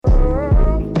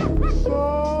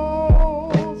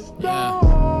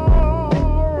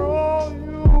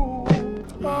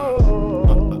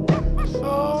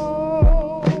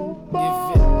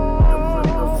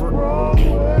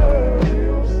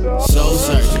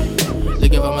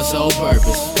sole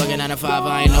purpose. Fucking 9 to 5,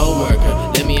 I ain't no worker.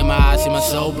 Let me in my eyes, see my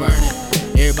soul burning.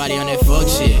 Everybody on that fuck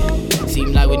shit.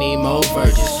 Seem like we need more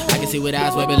virgins. I can see with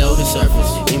eyes way below the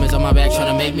surface. Demons on my back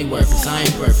tryna make me worthless. I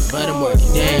ain't perfect, but I'm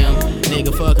working. Damn,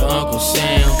 nigga, fuck a Uncle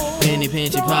Sam. Penny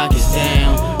pinching pockets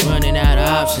down. Running out of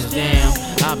options, damn.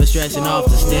 I've been stressing off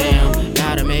this damn.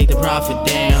 Gotta make the profit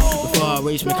down before I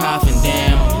reach my coffin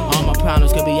down. All my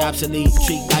problems could be obsolete.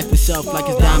 Treat life itself like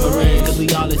it's diamond rings. Cause we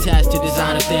all attached to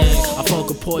designer things. I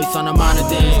focus points on the minor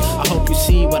things. I hope you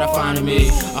see what I find in me.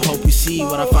 I hope you see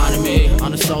what I find in me.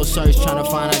 On the soul search, trying to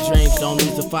find our dreams. Don't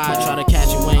lose the fire, try to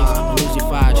catch your wings. Don't lose your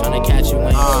fire, trying to catch your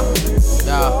wings.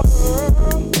 Yeah.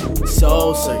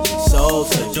 Soul searching, soul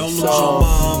searching. Don't lose your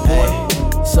mind,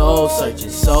 boy. Soul searching,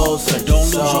 soul searching. Don't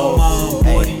lose your mind,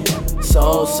 boy.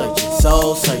 Soul searching,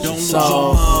 soul searching. Don't lose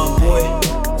your mind,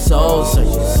 boy. Soul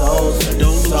searching, soul searching.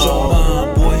 Don't lose your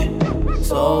mind, boy.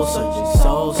 Soul searching,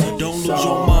 soul searching. Don't lose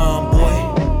your mind,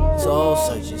 boy. Soul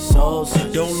searching, soul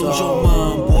searching. Don't lose your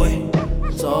mind, boy.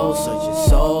 Soul searching,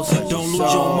 soul searching. Don't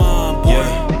lose your mind, boy.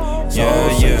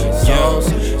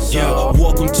 Yeah.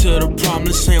 Welcome to the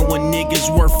promised land where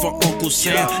niggas work for Uncle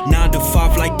Sam. 9 to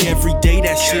 5 like every day,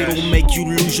 that shit'll make you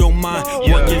lose your mind.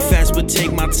 Working fast but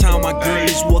take my time, my girl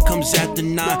is what comes after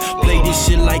 9. Play this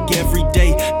shit like every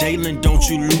day, Daylan, don't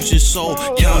you lose your soul.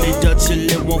 Count it up till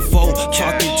it won't fold.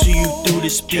 Talking to you through the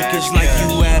speakers like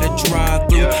you at a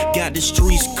drive-thru. Got the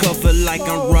streets covered like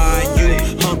I'm Ryu.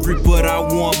 Hungry but I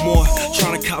want more,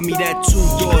 tryna cop me that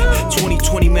 2-door.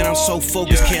 2020 man, I'm so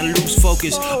focused, can't lose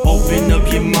focus. Open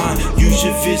up your mind, use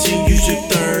your vision, use your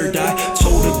third eye.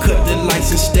 Told her cut the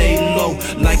lights and stay low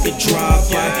like a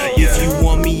drive-by. If you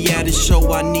want me at a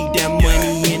show, I need that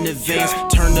money in advance.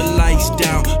 Turn the lights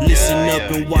down, listen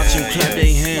up and watch them clap their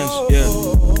hands.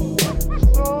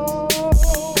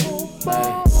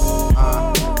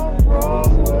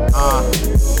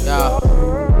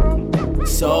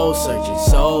 Soul searching,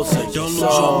 soul searching. Don't lose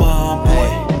your mind,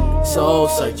 boy. Soul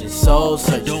searching, soul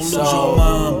searching. Don't lose your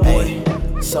mind,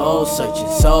 boy. Soul searching,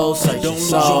 soul searching. Don't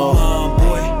lose your mind,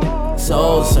 boy.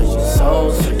 Soul searching,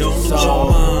 soul searching. Don't lose your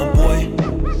mind,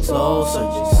 boy. Soul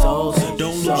searching, soul searching.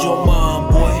 Don't lose your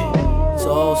mind, boy.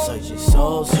 Soul searching,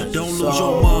 soul searching. Don't lose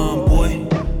your mind.